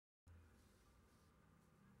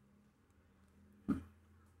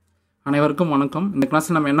அனைவருக்கும் வணக்கம். இந்த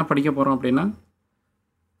கிளாஸில் நம்ம என்ன படிக்க போகிறோம் அப்படின்னா,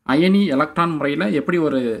 அயனி எலக்ட்ரான் முறையில் எப்படி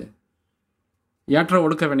ஒரு ஏற்ற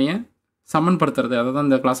ஒடுக்க வினையை சமன்படுத்துறது, அதை தான்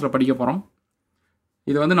இந்த கிளாஸில் படிக்க போகிறோம்.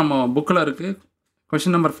 இது வந்து நம்ம புக்கில் இருக்குது.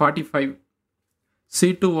 Question number 45,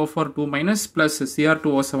 C2O4 2- plus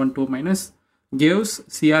Cr2O7 2- gives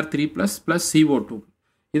Cr3 plus CO2.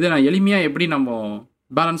 இதை நான் எளிமையாக எப்படி நம்ம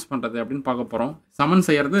பேலன்ஸ் பண்ணுறது அப்படின்னு பார்க்க போகிறோம். சமன்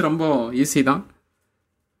செய்கிறது ரொம்ப ஈஸி தான்.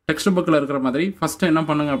 டெக்ஸ்ட் புக்கில் இருக்கிற மாதிரி ஃபஸ்ட்டு என்ன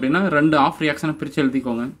பண்ணுங்க அப்படின்னா, ரெண்டு ஆஃப் ரியாக்ஷனை பிரித்து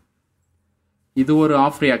எழுதிக்கோங்க. இது ஒரு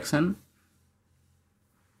ஆஃப் ரியாக்ஷன்,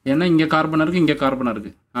 ஏன்னா இங்கே கார்பன் இருக்குது, இங்கே கார்பன்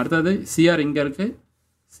இருக்குது. அடுத்தது சிஆர் இங்கே இருக்குது,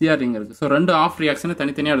 சிஆர் இங்கே இருக்குது. ஸோ ரெண்டு ஆஃப் ரியாக்ஷனை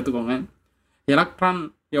தனித்தனியாக எடுத்துக்கோங்க. எலக்ட்ரான்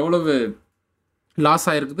எவ்வளவு லாஸ்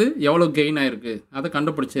ஆகிருக்குது, எவ்வளோ கெயின் ஆகிருக்கு, அதை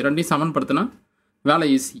கண்டுபிடிச்சி ரெண்டையும் சமன்படுத்தினா வேலை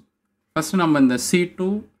ஈஸி. ஃபஸ்ட்டு நம்ம இந்த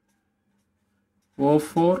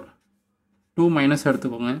C2O4 2-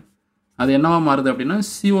 எடுத்துக்கோங்க. அது என்னவா மாறுது அப்படின்னா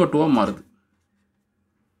CO2 மாறுது.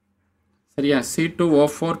 சரியா?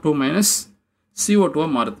 C2O4 2- CO2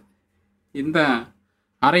 மாறுது. இந்த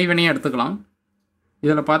அரைவினையை எடுத்துக்கலாம்.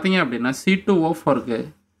 இதில் பார்த்தீங்க அப்படின்னா C2O4க்கு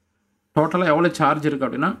டோட்டலாக எவ்வளோ சார்ஜ் இருக்குது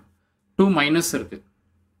அப்படின்னா 2- இருக்குது.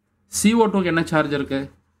 CO2க்கு என்ன சார்ஜ் இருக்குது?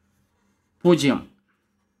 0.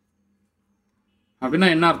 அப்படின்னா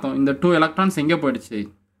என்ன அர்த்தம்? இந்த 2 எலக்ட்ரான்ஸ் எங்கே போயிடுச்சு?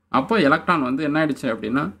 அப்போ எலக்ட்ரான் வந்து என்ன ஆயிடுச்சு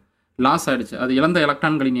அப்படின்னா லாஸ் ஆகிடுச்சு. அது இழந்த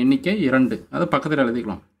எலக்ட்ரான்களின் எண்ணிக்கை 2. அது பக்கத்தில்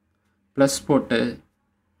எழுதிக்கலாம். ப்ளஸ் போட்டு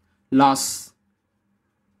லாஸ்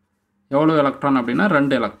எவ்வளோ எலக்ட்ரான் அப்படின்னா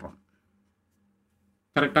 2 எலக்ட்ரான்.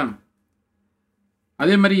 கரெக்டாக?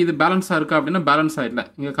 அதே மாதிரி இது பேலன்ஸாக இருக்கா அப்படின்னா பேலன்ஸாக இல்லை.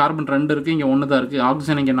 இங்கே கார்பன் 2 இருக்குது, இங்கே 1 தான் இருக்குது.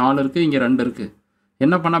 ஆக்சிஜன் இங்கே 4 இருக்குது, இங்கே 2 இருக்குது.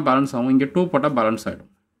 என்ன பண்ணால் பேலன்ஸ் ஆகும்? இங்கே 2 போட்டால் பேலன்ஸ்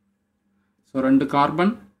ஆகிடும். So 2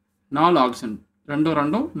 carbon 4 oxygen,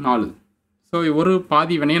 2 4. ஸோ ஒரு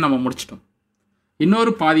பாதி வினையை நம்ம முடிச்சிட்டோம்.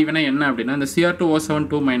 இன்னொரு பாதி வினை என்ன அப்படின்னா, இந்த Cr2O7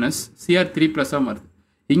 2- Cr3 ப்ளஸ்ஸாக மாறுது.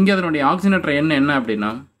 இங்கே அதனுடைய ஆக்சிஜனேற்ற எண் என்ன அப்படின்னா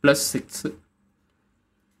 +6.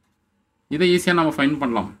 இதை ஈஸியாக நம்ம ஃபைண்ட்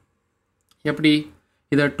பண்ணலாம். எப்படி?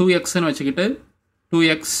 இதை 2xன்னு வச்சுக்கிட்டு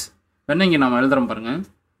 2x வேணா இங்கே நம்ம எழுதுகிறோம் பாருங்கள்.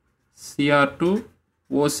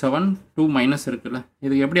 Cr2O7 2- இருக்குல்ல,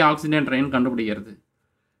 இதுக்கு எப்படி ஆக்சிஜனேற்ற எண் கண்டுபிடிக்கிறது?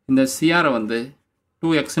 இந்த Cr வந்து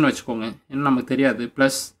 2xன்னு வச்சுக்கோங்க. என்ன நமக்கு தெரியாது.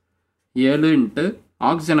 +7 இன்ட்டு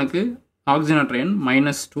ஆக்சிஜனுக்கு ஆக்சிஜனேற்ற எண்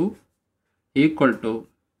 -2 ஈக்குவல் டு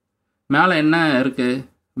மேலே என்ன இருக்குது?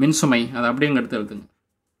 மின்சுமை. அது அப்படியே எடுத்து எழுதுங்க.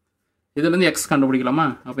 இதுலேருந்து எக்ஸ் கண்டுபிடிக்கலாமா?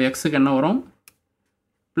 அப்போ எக்ஸுக்கு என்ன வரும்?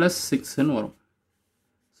 +6ன்னு வரும்.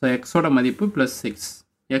 ஸோ எக்ஸோட மதிப்பு +6.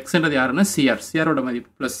 எக்ஸ்ன்றது யாருன்னா சிஆரோட மதிப்பு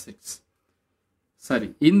 +6. சரி,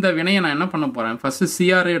 இந்த வினையை நான் என்ன பண்ண போகிறேன்? ஃபஸ்ட்டு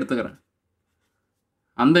சிஆரே எடுத்துக்கிறேன்.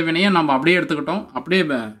 அந்த வினையை நம்ம அப்படியே எடுத்துக்கிட்டோம், அப்படியே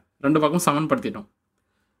 2 பக்கம் சமன்படுத்திட்டோம்.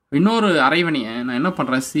 இன்னொரு அரைவினையை நான் என்ன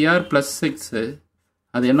பண்ணுறேன்? Cr+6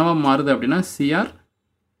 அது என்னவா மாறுது அப்படின்னா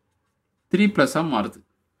Cr3+ மாறுது.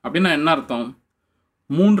 அப்படின்னா என்ன அர்த்தம்?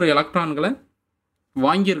 3 எலக்ட்ரான்களை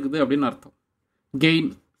வாங்கியிருக்குது அப்படின்னு அர்த்தம்.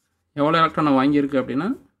 கெயின் எவ்வளோ எலக்ட்ரானை வாங்கியிருக்கு அப்படின்னா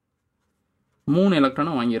 3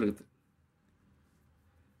 எலக்ட்ரானை வாங்கியிருக்குது.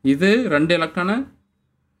 இது 2 எலக்ட்ரானை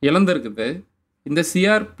இழந்திருக்குது. இந்த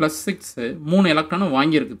Cr+6 3 எலக்ட்ரானை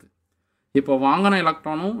வாங்கியிருக்குது. இப்போ வாங்கின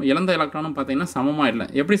எலக்ட்ரானும் இழந்த எலக்ட்ரானும் பார்த்தீங்கன்னா சமமாக இல்லை.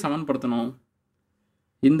 எப்படி சமன்படுத்தணும்?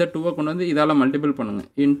 இந்த 2 கொண்டு வந்து இதால் மல்டிபிள் பண்ணுங்கள்,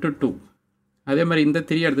 × 2. அதே மாதிரி இந்த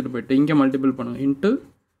 3 எடுத்துகிட்டு போயிட்டு இங்கே மல்டிபிள் பண்ணுங்கள், ×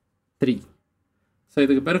 3. ஸோ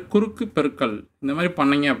இதுக்கு பேர் குறுக்கு பெருக்கல். இந்த மாதிரி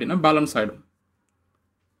பண்ணிங்க அப்படின்னா பேலன்ஸ் ஆகிடும்.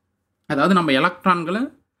 அதாவது நம்ம எலக்ட்ரான்களை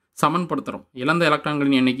சமன்படுத்துகிறோம். இழந்த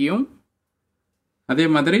எலக்ட்ரான்களின் எண்ணிக்கையும் அதே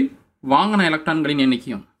மாதிரி வாங்கின எலக்ட்ரான்களின்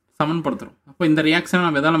எண்ணிக்கையும் சமன்படுத்துகிறோம். அப்போ இந்த ரியாக்ஷனை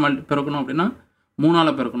நம்ம எதால் பெருக்கணும் அப்படின்னா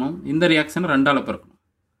 3ஆல் பெருக்கணும். இந்த ரியாக்ஷனை 2ஆல் பெருக்கணும்.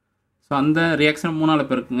 ஸோ அந்த ரியாக்ஷனை 3ஆல்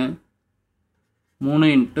பெருக்குங்க. 3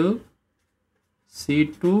 ×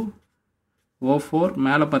 C2O4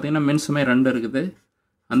 மேலே பார்த்தீங்கன்னா மின்சுமை 2 இருக்குது.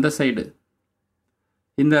 அந்த சைடு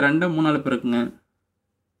இந்த 2 3ஆல் பெருக்குங்க.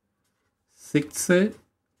 6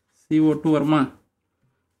 CO2 வருமா?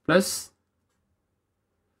 ப்ளஸ்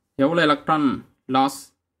எவ்வளோ எலக்ட்ரான் லாஸ்,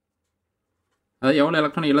 அதாவது எவ்வளோ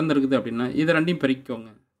எலக்ட்ரான் இழந்திருக்குது அப்படின்னா இது ரெண்டையும் பெருக்கிக்கோங்க.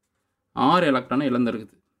 6 எலக்ட்ரானை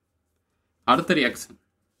இழந்திருக்குது. அடுத்த ரியாக்ஷன்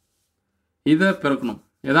இதை பெருக்கணும்.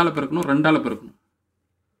 எதால் பெருக்கணும்? 2ஆல் பெருக்கணும்.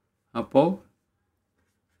 அப்போது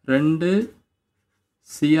 2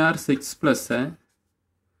 Cr6+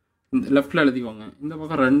 இந்த லெஃப்டில் எழுதிக்கோங்க. இந்த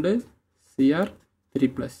பக்கம் 2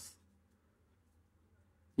 Cr3+.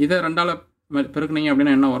 இதை 2ஆல் பெருக்குனீங்க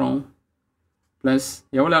அப்படின்னா என்ன வரும்? ப்ளஸ்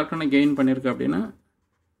எவ்வளோ எலக்ட்ரானை கெயின் பண்ணியிருக்கு அப்படின்னா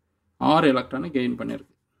 6 எலக்ட்ரானை கெயின் பண்ணியிருக்கு.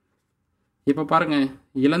 இப்போ பாருங்கள்,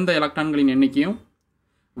 இழந்த எலக்ட்ரான்களின் எண்ணிக்கையும்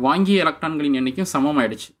வாங்கிய எலக்ட்ரான்களின் எண்ணிக்கையும்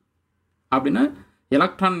சமமாயிடுச்சு. அப்படின்னா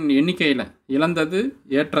எலக்ட்ரான் எண்ணிக்கையில் இழந்தது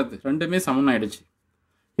ஏற்றது ரெண்டுமே சமமாயிடுச்சு.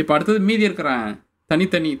 இப்போ அடுத்தது மீதி இருக்கிற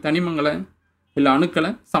தனிமங்களை இல்லை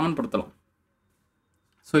அணுக்களை சமன்படுத்தலாம்.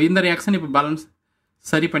 ஸோ இந்த ரியாக்ஷன் இப்போ பேலன்ஸ்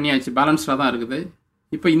சரி பண்ணியாச்சு, பேலன்ஸ்டாக தான் இருக்குது.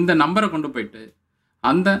 இப்போ இந்த நம்பரை கொண்டு போயிட்டு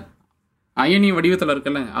அந்த அயனி வடிவத்தில்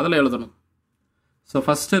இருக்குல்ல அதில் எழுதணும். ஸோ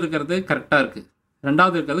ஃபஸ்ட்டு இருக்கிறது கரெக்டாக இருக்குது,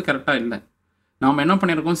 ரெண்டாவது இருக்கிறது கரெக்டாக இல்லை. நாம் என்ன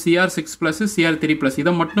பண்ணியிருக்கோம், Cr6+, Cr3+,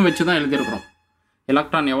 இதை மட்டும் வச்சு தான் எழுதியிருக்கிறோம்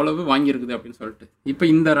எலக்ட்ரான் எவ்வளவு வாங்கியிருக்குது அப்படின்னு சொல்லிட்டு. இப்போ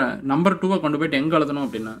இந்த நம்பர் 2 கொண்டு போயிட்டு எங்கே எழுதணும்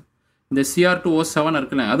அப்படின்னா இந்த Cr2O7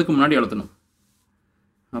 இருக்குல்ல அதுக்கு முன்னாடி எழுதணும்.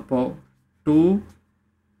 அப்போது 2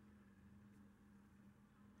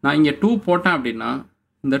 நான் இங்கே 2 போட்டேன் அப்படின்னா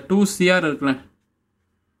இந்த 2Cr இருக்குல்ல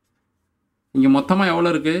இங்கே மொத்தமாக எவ்வளோ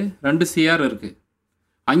இருக்குது, 2Cr இருக்குது.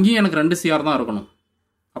 அங்கேயும் எனக்கு 2Cr தான் இருக்கணும்.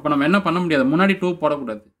 அப்போ நம்ம என்ன பண்ண முடியாது, முன்னாடி 2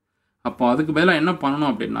 போடக்கூடாது. அப்போ அதுக்கு பதிலாக என்ன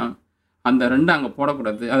பண்ணணும் அப்படின்னா அந்த 2 அங்கே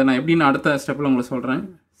போடக்கூடாது. அதை நான் எப்படின்னு அடுத்த ஸ்டெப்பில் உங்களுக்கு சொல்கிறேன்.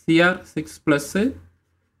 Cr6+,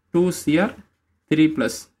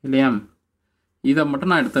 2Cr3+, இல்லையா? இதை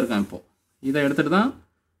மட்டும் நான் எடுத்துருக்கேன். இப்போது இதை எடுத்துகிட்டு தான்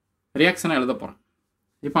ரியாக்ஷனை எழுத போகிறேன்.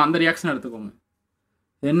 இப்போ அந்த ரியாக்ஷனை எடுத்துக்கோங்க.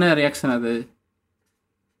 என்ன ரியாக்ஷன் அது,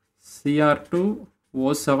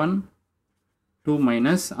 Cr2O7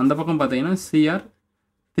 2- அந்த பக்கம் பார்த்தீங்கன்னா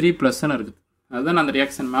Cr3+ன்னு இருக்குது. அதுதான் அந்த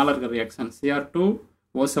ரியாக்ஷன் மேலே இருக்கிற ரியாக்ஷன்.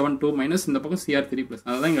 Cr2O7 2- இந்த பக்கம் Cr3+,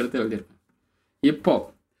 அதை தான் இங்கே எடுத்து எழுதியிருக்கேன். இப்போது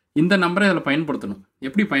இந்த நம்பரை இதில் பயன்படுத்தணும்.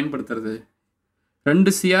 எப்படி பயன்படுத்துறது,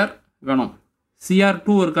 2Cr வேணும், Cr2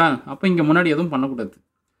 இருக்கா, அப்போ இங்கே முன்னாடி எதுவும் பண்ணக்கூடாது.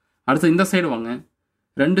 அடுத்து இந்த சைடு வாங்க,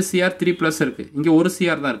 2Cr3+ இருக்குது, இங்கே ஒரு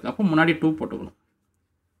Cr தான் இருக்குது, அப்போ முன்னாடி 2 போட்டுக்கணும்.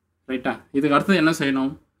 ரைட்டா? இதுக்கு அடுத்தது என்ன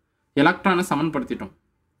செய்யணும், எலக்ட்ரானை சமன்படுத்திட்டோம்.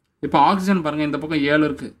 இப்போ ஆக்சிஜன் பாருங்கள், இந்த பக்கம் 7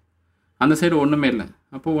 இருக்குது, அந்த சைடு ஒன்றுமே இல்லை.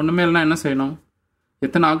 அப்போ ஒன்றுமே இல்லைனா என்ன செய்யணும்,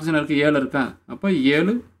 எத்தனை ஆக்சிஜன் இருக்குது, 7 இருக்கா, அப்போ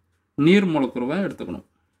 7 நீர் மூலக்கூறுவை எடுத்துக்கணும்.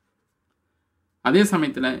 அதே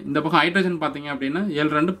சமயத்தில் இந்த பக்கம் ஹைட்ரஜன் பார்த்தீங்க அப்படின்னா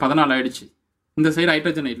 7 2 14 ஆகிடுச்சு. இந்த சைடு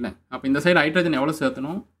ஹைட்ரஜன் இல்லை, அப்போ இந்த சைடு ஹைட்ரஜன் எவ்வளோ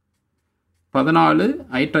சேர்த்தணும், 14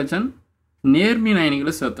 ஹைட்ரஜன் நேர்மின்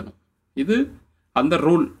அயனிகளை சேர்த்தணும். இது அந்த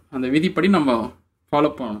ரூல், அந்த விதிப்படி நம்ம ஃபாலோ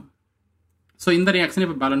பண்ணணும். ஸோ இந்த ரியாக்ஷன்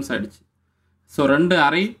இப்போ பேலன்ஸ் ஆகிடுச்சு. ஸோ 2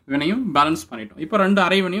 அரை வினையும் பேலன்ஸ் பண்ணிட்டோம். இப்போ 2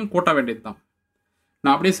 அரை வினையும் கூட்ட வேண்டியது தான்.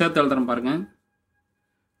 நான் அப்படியே சேர்த்து எழுதுறேன் பாருங்கள்.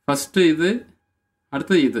 ஃபஸ்ட்டு இது,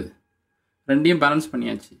 அடுத்து இது, ரெண்டையும் பேலன்ஸ்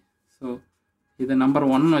பண்ணியாச்சு. ஸோ இதை நம்பர்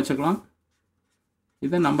 1 வச்சுக்கலாம்,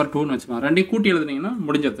 இதை நம்பர் 2 வச்சுக்கலாம். ரெண்டையும் கூட்டி எழுதுனீங்கன்னா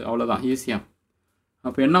முடிஞ்சது, அவ்வளோதான், ஈஸியாக.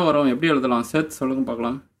 அப்போ என்ன வரும், எப்படி எழுதலாம், சேர்த்து சொல்லுங்க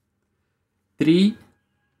பார்க்கலாம்.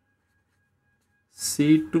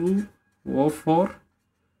 3C2O4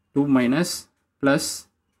 2- ப்ளஸ்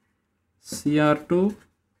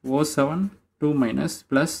Cr2O7 2-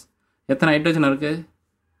 ப்ளஸ் எத்தனை ஹைட்ரஜன் இருக்குது,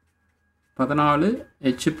 14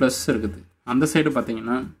 H+ இருக்குது. அந்த சைடு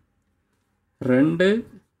பார்த்தீங்கன்னா 2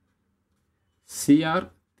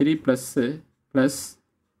 Cr3+ ப்ளஸ்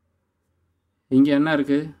இங்கே என்ன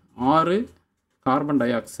இருக்குது, 6 கார்பன் டை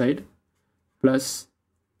ஆக்சைடு ப்ளஸ்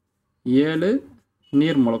 7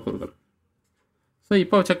 நீர் மூலக்கூறுகள். ஸோ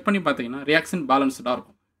இப்போ செக் பண்ணி பார்த்தீங்கன்னா ரியாக்ஷன் பேலன்ஸ்டாக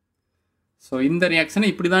இருக்கும். ஸோ இந்த ரியாக்ஷனை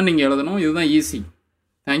இப்படி தான் நீங்கள் எழுதணும். இதுதான் ஈஸி.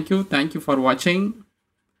 தேங்க்யூ ஃபார் வாட்சிங்.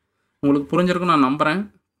 உங்களுக்கு புரிஞ்சிருக்கும் நான் நம்புகிறேன்.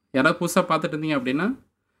 யாராவது புதுசாக பார்த்துட்டு இருந்தீங்க அப்படின்னா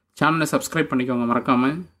சேனலை சப்ஸ்கிரைப் பண்ணிக்கோங்க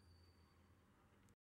மறக்காமல்.